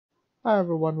Hi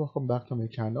everyone, welcome back to my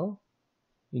channel.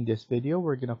 In this video,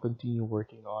 we're gonna continue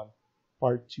working on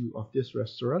part 2 of this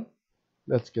restaurant.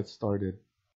 Let's get started.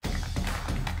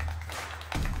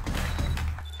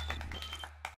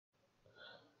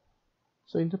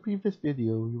 So in the previous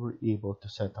video, we were able to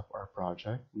set up our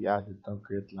project. We added the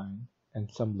grid line and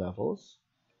some levels,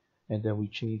 and then we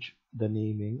changed the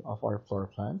naming of our floor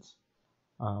plans.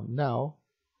 Now,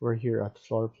 we're here at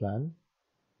floor plan,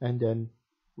 and then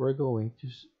we're going to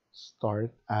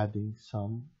start adding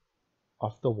some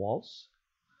of the walls.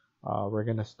 We're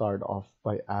gonna start off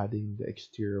by adding the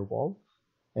exterior wall,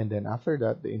 and then after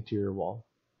that the interior wall.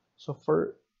 So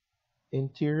for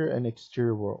interior and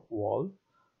exterior wall,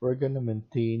 we're gonna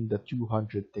maintain the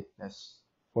 200 thickness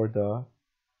for the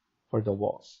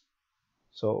walls.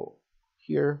 So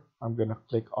here I'm gonna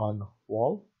click on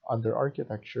wall under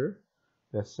architecture.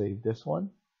 Let's save this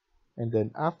one, and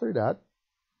then after that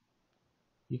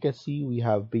you can see we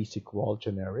have basic wall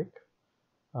generic.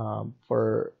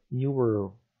 For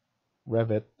newer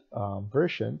Revit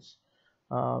versions,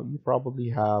 you probably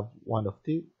have one of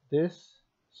this,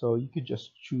 so you could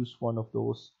just choose one of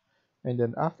those, and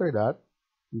then after that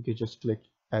you could just click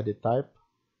edit type,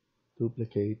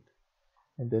 duplicate,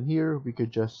 and then here we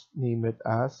could just name it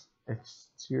as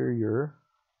exterior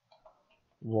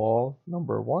wall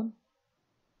number 1,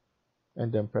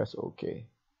 and then press OK,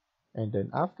 and then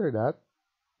after that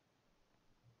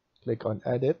click on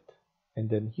edit, and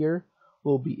then here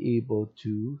we'll be able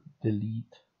to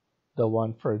delete the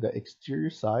one for the exterior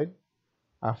side.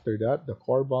 After that, the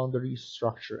core boundaries,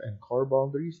 structure, and core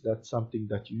boundaries, that's something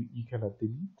that you cannot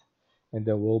delete, and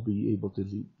then we'll be able to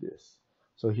delete this.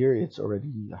 So here it's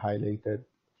already highlighted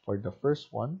for the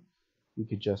first one. You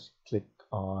could just click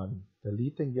on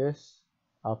deleting this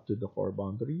up to the core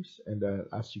boundaries, and then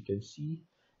as you can see,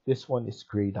 this one is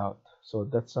grayed out. So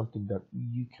that's something that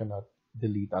you cannot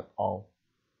delete at all.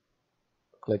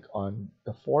 Click on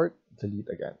the fourth, delete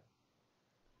again.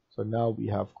 So now we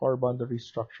have core boundary,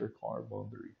 structure, core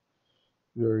boundary.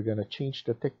 We're gonna change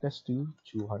the thickness to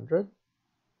 200,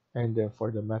 and then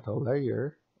for the metal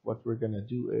layer, what we're gonna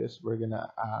do is we're gonna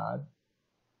add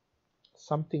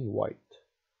something white.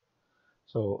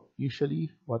 So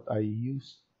usually what I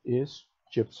use is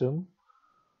gypsum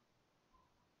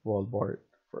wallboard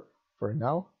for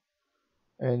now,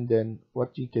 and then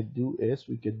what you could do is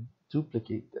we could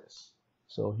duplicate this.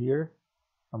 So here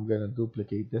I'm gonna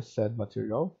duplicate this said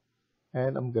material,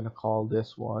 and I'm gonna call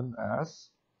this one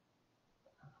as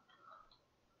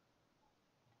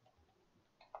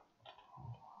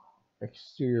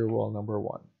exterior wall number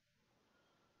 1.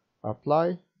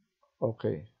 Apply.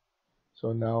 Okay,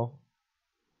 so now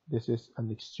this is an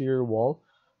exterior wall,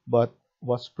 but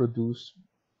was produced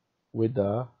with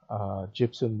the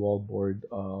gypsum wallboard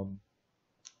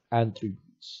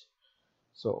attributes.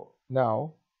 So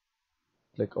now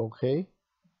click OK,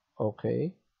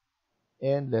 OK,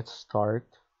 and let's start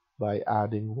by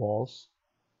adding walls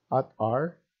at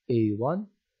our A1.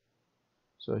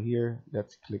 So here,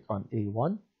 let's click on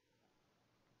A1.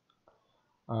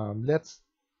 Let's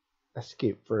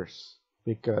escape first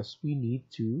because we need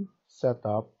to set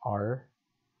up our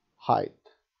height.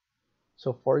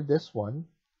 So for this one,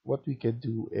 what we could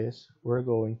do is we're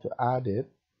going to add it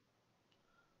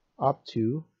up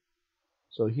to,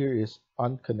 so here is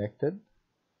unconnected.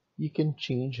 You can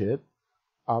change it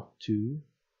up to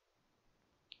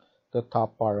the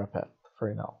top parapet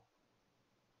for now.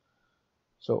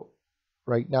 So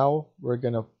right now we're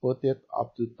gonna put it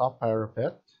up to top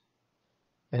parapet,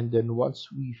 and then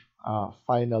once we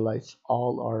finalize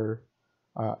all our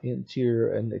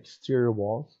interior and exterior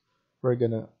walls, we're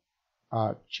gonna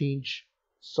change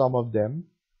some of them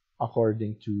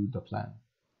according to the plan.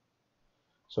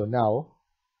 So now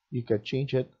you can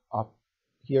change it up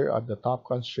here at the top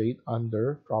constraint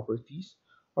under properties,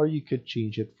 or you could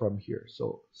change it from here.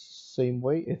 So same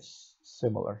way, it's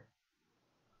similar.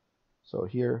 So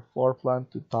here, floor plan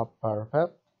to top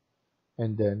parapet,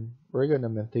 and then we're gonna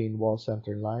maintain wall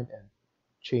center line, and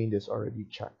chain is already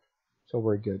checked. So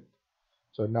we're good.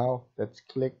 So now let's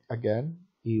click again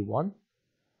E1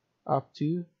 up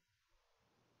to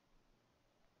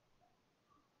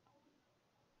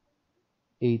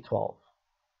A12,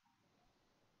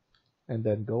 and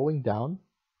then going down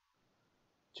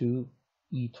to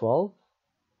E12,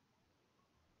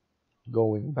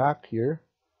 going back here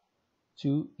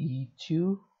to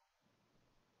E2,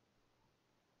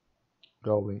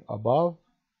 going above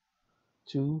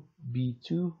to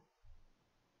B2,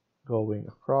 going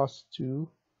across to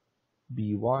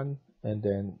B1, and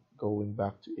then going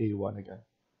back to A1 again.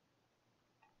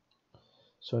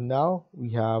 So now we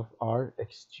have our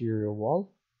exterior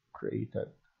wall created.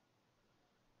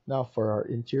 Now for our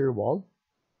interior wall,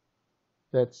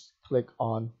 let's click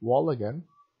on wall again.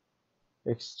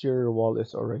 Exterior wall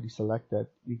is already selected.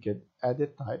 We can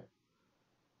edit type,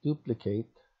 duplicate.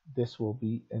 This will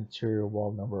be interior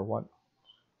wall number 1.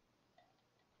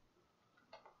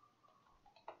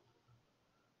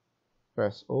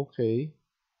 Press OK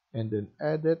and then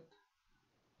edit.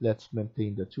 Let's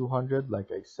maintain the 200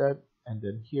 like I said, and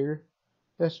then here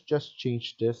let's just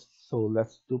change this. So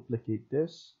let's duplicate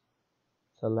this,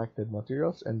 selected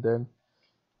materials, and then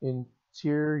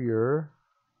interior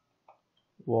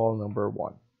wall number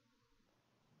 1.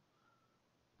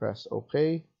 Press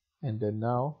OK, and then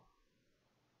now,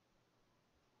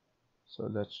 so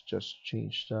let's just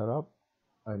change that up.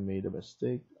 I made a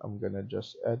mistake. I'm gonna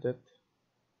just edit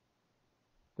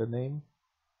the name.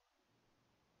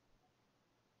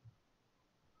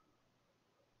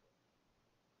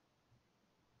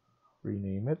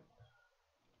 Rename it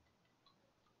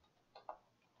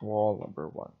wall number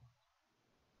 1.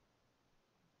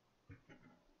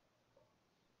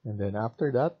 And then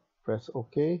after that, press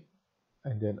OK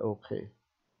and then OK.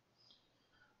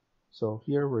 So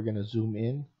here we're gonna zoom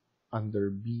in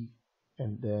under B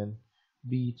and then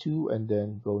B2 and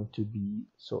then going to B,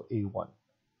 so A1.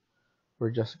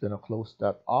 We're just gonna close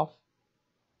that off,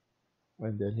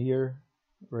 and then here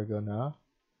we're gonna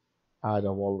add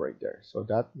a wall right there. So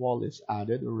that wall is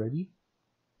added already.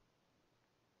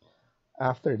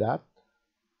 After that,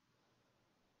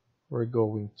 we're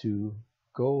going to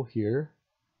go here.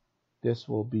 This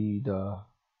will be the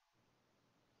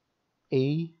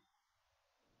A3.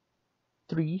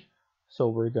 So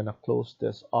we're gonna close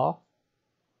this off,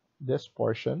 this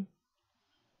portion.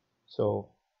 So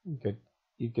you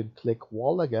can click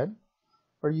wall again,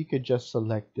 or you could just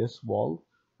select this wall,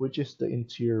 which is the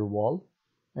interior wall.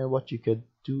 And what you could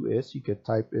do is you could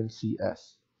type in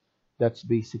CS. That's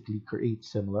basically create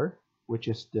similar, which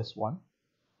is this one.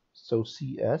 So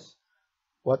CS,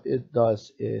 what it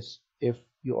does is if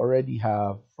you already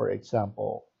have, for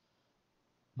example,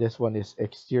 this one is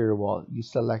exterior wall, you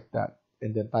select that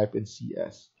and then type in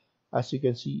CS. As you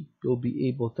can see, you'll be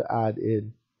able to add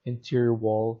in interior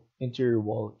wall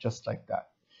just like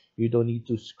that. You don't need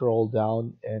to scroll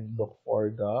down and look for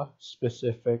the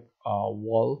specific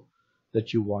wall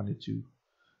that you wanted to.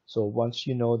 So once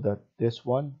you know that this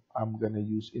one, I'm gonna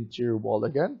use interior wall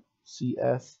again,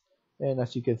 CS, and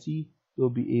as you can see, you'll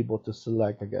be able to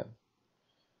select again.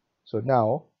 So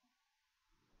now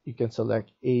you can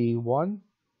select A1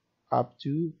 up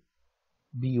to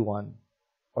B1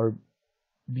 or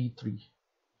B3.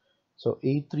 So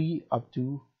A3 up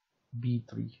to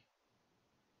B3,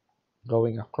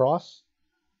 going across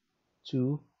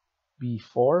to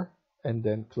B4 and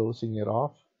then closing it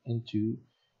off into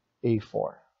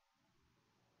A4.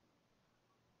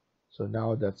 So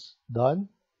now that's done,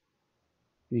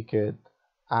 we could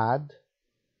add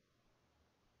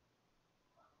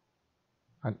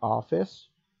an office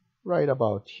right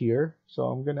about here. So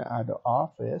I'm gonna add an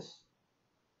office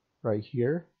right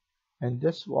here, and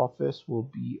this office will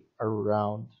be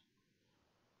around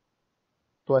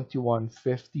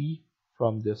 2150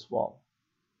 from this wall.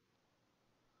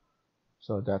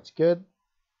 So that's good.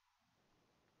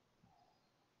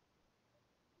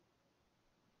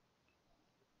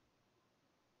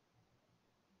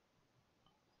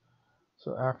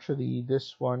 So actually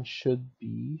this one should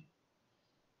be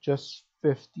just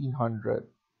 1500.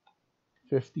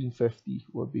 1550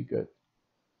 would be good.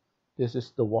 This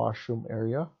is the washroom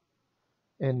area.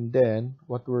 And then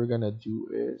what we're gonna do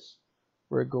is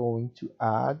we're going to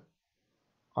add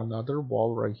another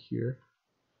wall right here.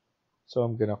 So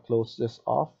I'm gonna close this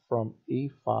off from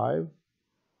A5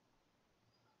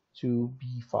 to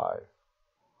B5.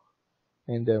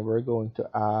 And then we're going to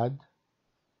add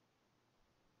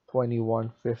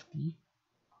 2150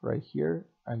 right here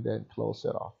and then close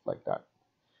it off like that.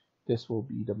 This will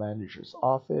be the manager's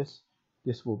office.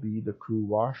 This will be the crew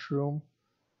washroom.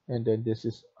 And then this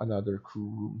is another crew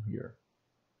room here.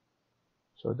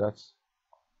 So that's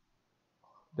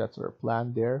our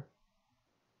plan there.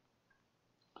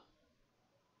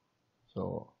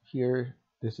 So here,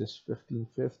 this is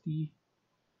 1550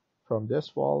 from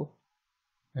this wall.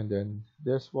 And then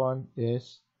this one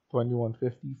is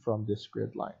 2150 from this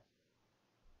grid line,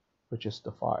 which is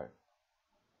the 5.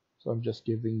 So I'm just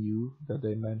giving you the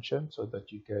dimension so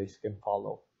that you guys can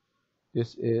follow.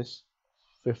 This is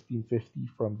 1550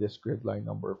 from this grid line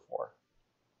number 4.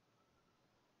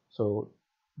 So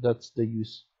that's the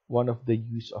use, one of the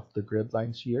use of the grid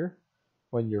lines here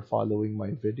when you're following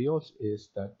my videos is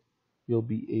that you'll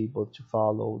be able to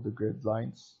follow the grid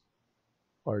lines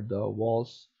or the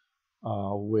walls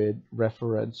with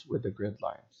reference with the grid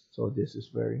lines. So this is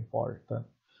very important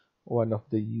One of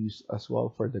the use as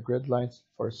well for the grid lines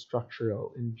for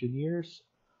structural engineers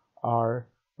are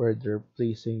where they're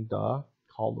placing the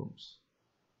columns.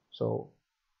 So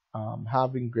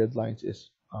having grid lines is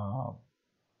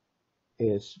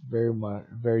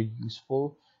very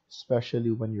useful,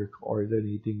 especially when you're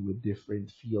coordinating with different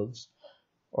fields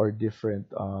or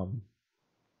different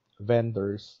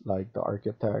vendors like the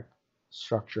architect,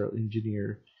 structural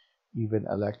engineer, even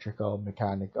electrical,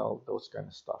 mechanical, those kind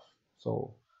of stuff.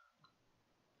 So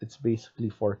it's basically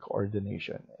for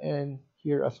coordination. And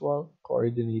here as well,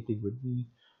 coordinating with me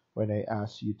when I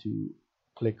ask you to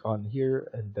click on here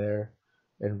and there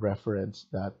and reference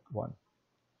that one.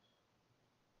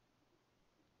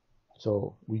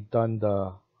 So we've done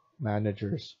the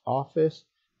manager's office.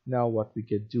 Now what we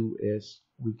could do is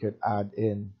we could add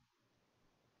in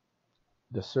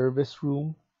the service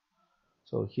room.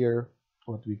 So here,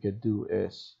 what we could do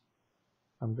is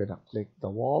I'm gonna click the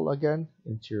wall again,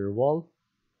 interior wall,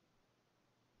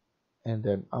 and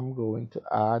then I'm going to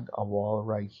add a wall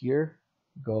right here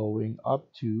going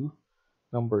up to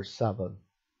number 7.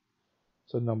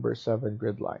 So number 7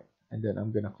 grid line, and then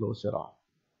I'm gonna close it off.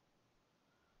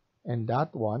 And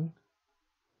that one,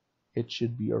 it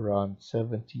should be around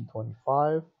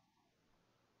 1725.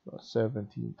 So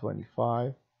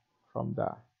 1725 from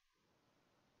that.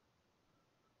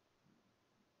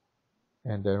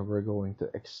 And then we're going to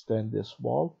extend this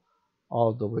wall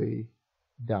all the way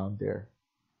down there.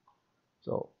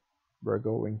 So we're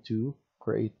going to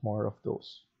create more of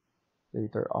those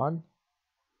later on.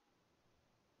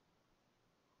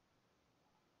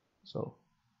 So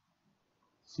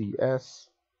CS,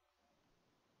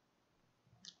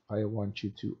 I want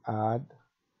you to add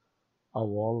a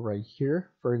wall right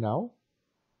here for now,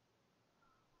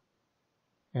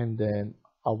 and then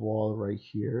a wall right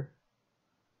here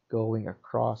going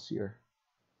across here.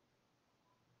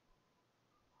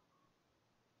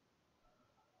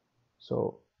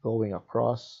 So going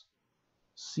across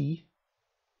C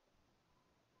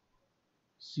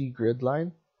grid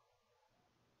line,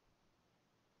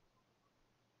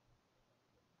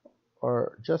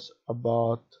 or just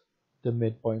about the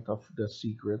midpoint of the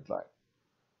C grid line.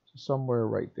 So somewhere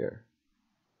right there,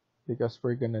 because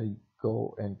we're gonna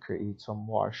go and create some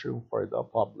washroom for the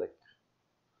public.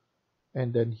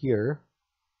 And then here,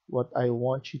 what I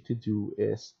want you to do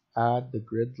is add the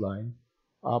grid line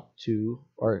up to,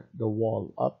 or the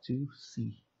wall up to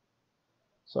C.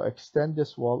 So extend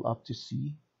this wall up to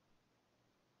C.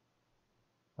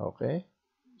 Okay,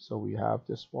 so we have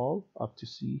this wall up to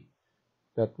C.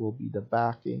 That will be the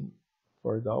backing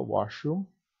for the washroom.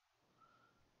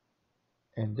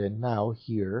 And then now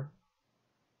here,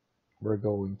 we're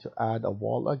going to add a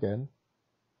wall again.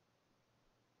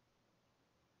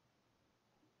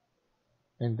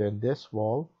 And then this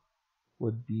wall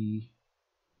would be,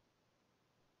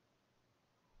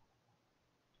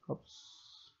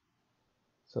 oops,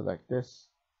 select this,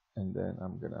 and then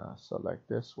I'm gonna select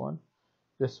this one.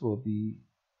 This will be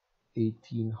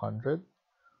 1800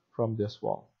 from this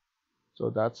wall. So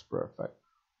that's perfect.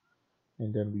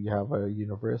 And then we have a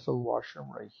universal washroom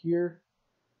right here,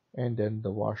 and then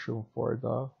the washroom for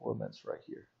the women's right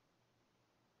here.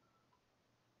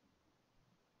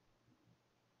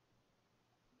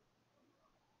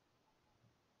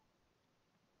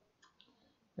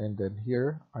 And then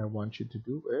here, I want you to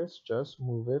do is just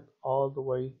move it all the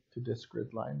way to this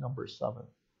grid line number 7.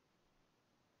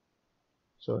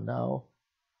 So now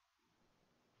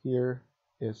here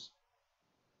is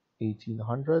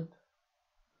 1800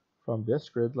 from this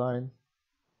grid line.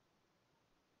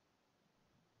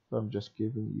 So I'm just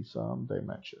giving you some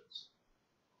dimensions.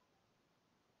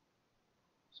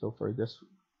 So for this,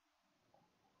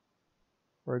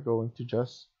 we're going to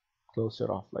just close it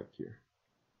off like here.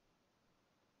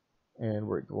 And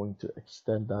we're going to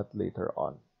extend that later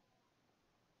on.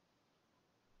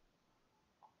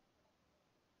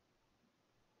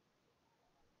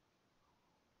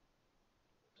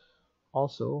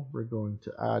 Also, we're going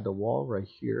to add a wall right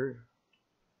here.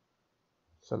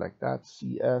 Select that,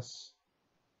 CS.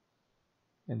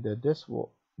 And then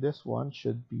this one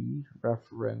should be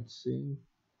referencing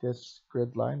this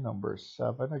grid line number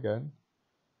 7 again.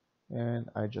 And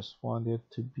I just want it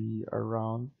to be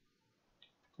around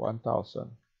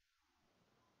 1000.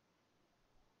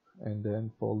 And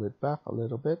then pull it back a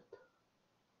little bit.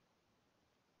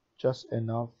 Just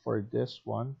enough for this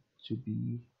one to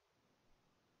be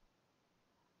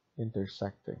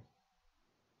intersecting.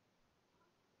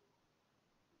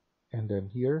 And then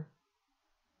here,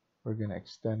 we're going to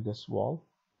extend this wall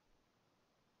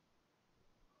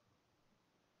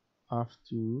up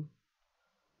to,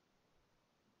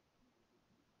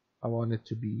 I want it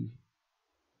to be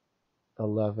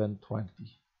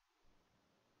 1120.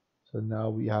 So now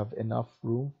we have enough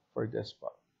room for this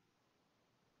part.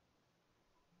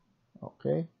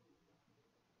 Okay.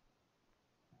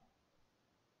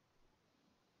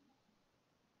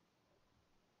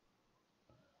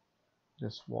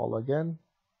 This wall again.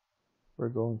 We're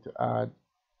going to add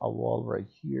a wall right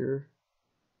here.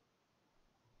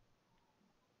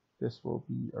 This will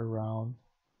be around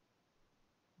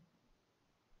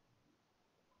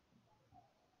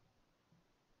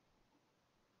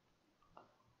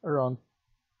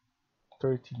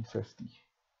 1350.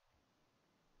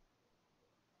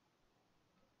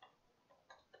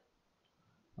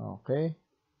 Okay.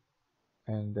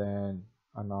 And then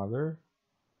another.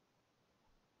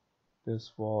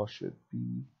 This wall should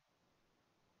be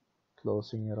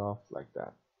closing it off like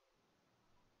that.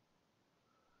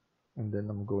 And then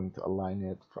I'm going to align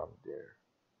it from there.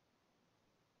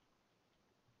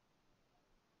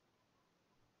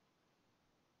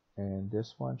 And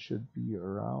this one should be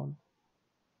around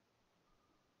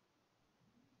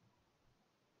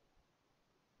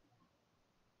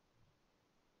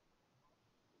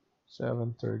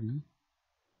 730.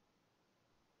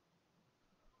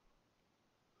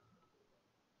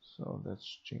 So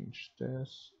let's change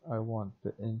this. I want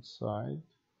the inside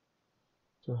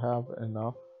to have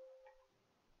enough.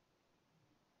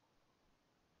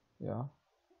 Yeah.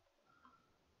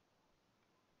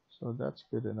 So that's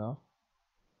good enough.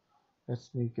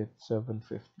 Let's make it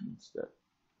 750 instead.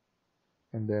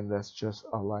 And then let's just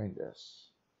align this.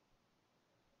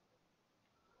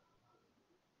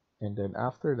 And then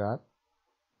after that,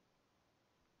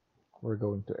 we're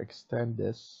going to extend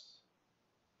this.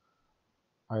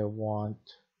 I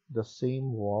want the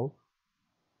same wall,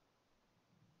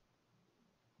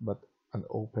 but an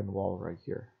open wall right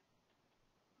here.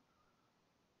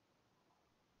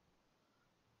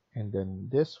 And then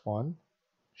this one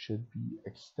should be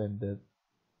extended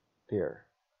there.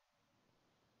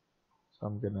 So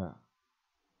I'm gonna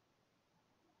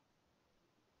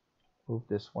move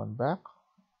this one back.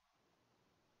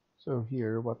 So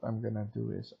here, what I'm gonna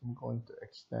do is I'm going to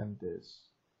extend this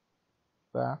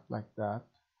back like that.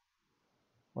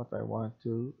 What I want to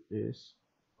do is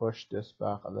push this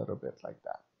back a little bit like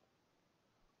that.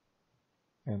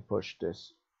 And push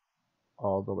this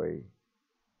all the way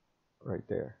right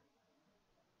there.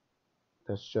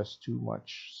 That's just too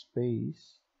much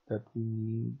space that we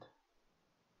need.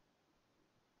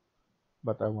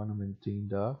 But I want to maintain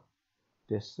the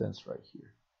distance right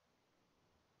here.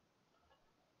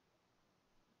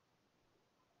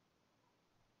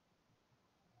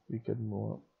 We can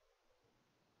move,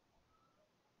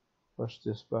 push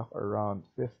this back around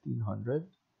 1500,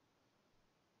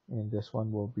 and this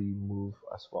one will be moved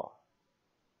as well.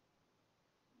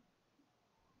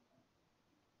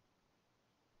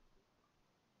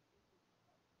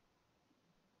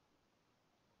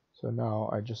 So now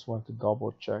I just want to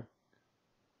double check.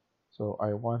 So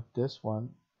I want this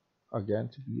one again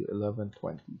to be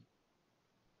 1120.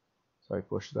 So I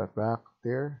push that back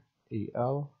there,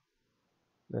 AL.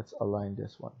 Let's align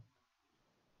this one.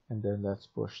 And then let's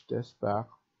push this back.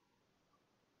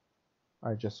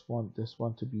 I just want this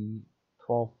one to be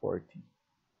 1240.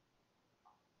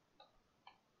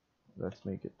 Let's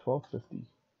make it 1250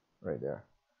 right there.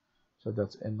 So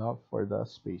that's enough for the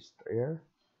spaced air.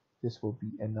 This will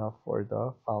be enough for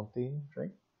the fountain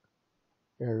drink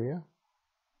area.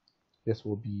 This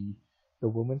will be the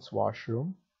women's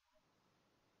washroom,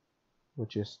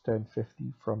 which is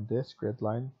 1050 from this grid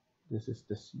line. This is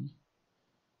the C.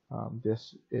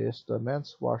 This is the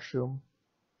men's washroom.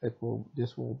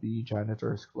 This will be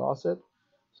janitor's closet.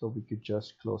 So we could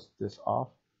just close this off.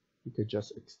 We could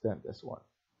just extend this one.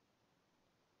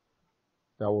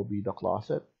 That will be the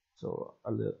closet. So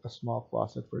a small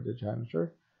closet for the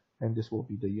janitor. And this will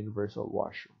be the universal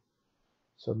washroom.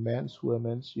 So men's,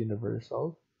 women's,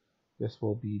 universal. This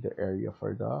will be the area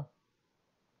for the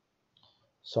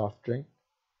soft drink.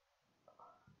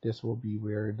 This will be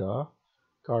where the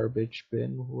garbage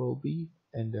bin will be.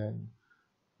 And then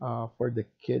for the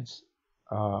kids,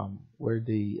 where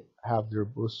they have their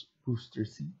booster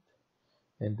seat.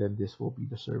 And then this will be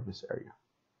the service area.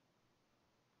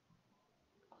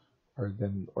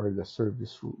 Or the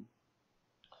service room.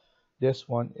 This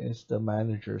one is the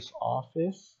manager's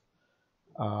office,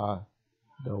 the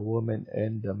woman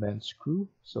and the men's crew.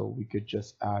 So we could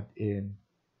just add in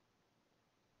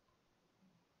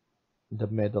the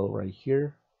middle right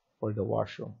here for the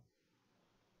washroom.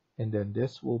 And then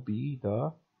this will be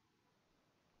the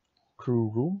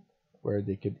crew room where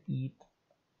they can eat.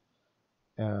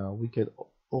 We could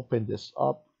open this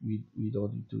up. We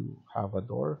don't need to have a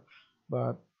door,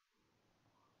 but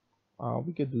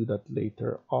We could do that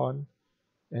later on.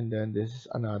 And then this is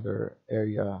another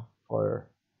area for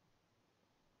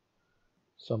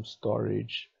some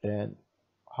storage and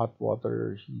hot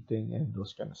water heating and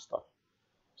those kind of stuff.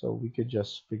 So we could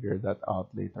just figure that out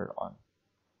later on.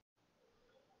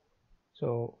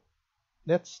 So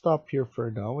let's stop here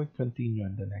for now and continue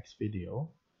on the next video.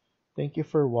 Thank you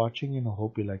for watching and I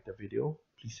hope you liked the video.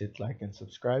 Please hit like and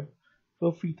subscribe.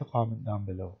 Feel free to comment down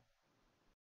below.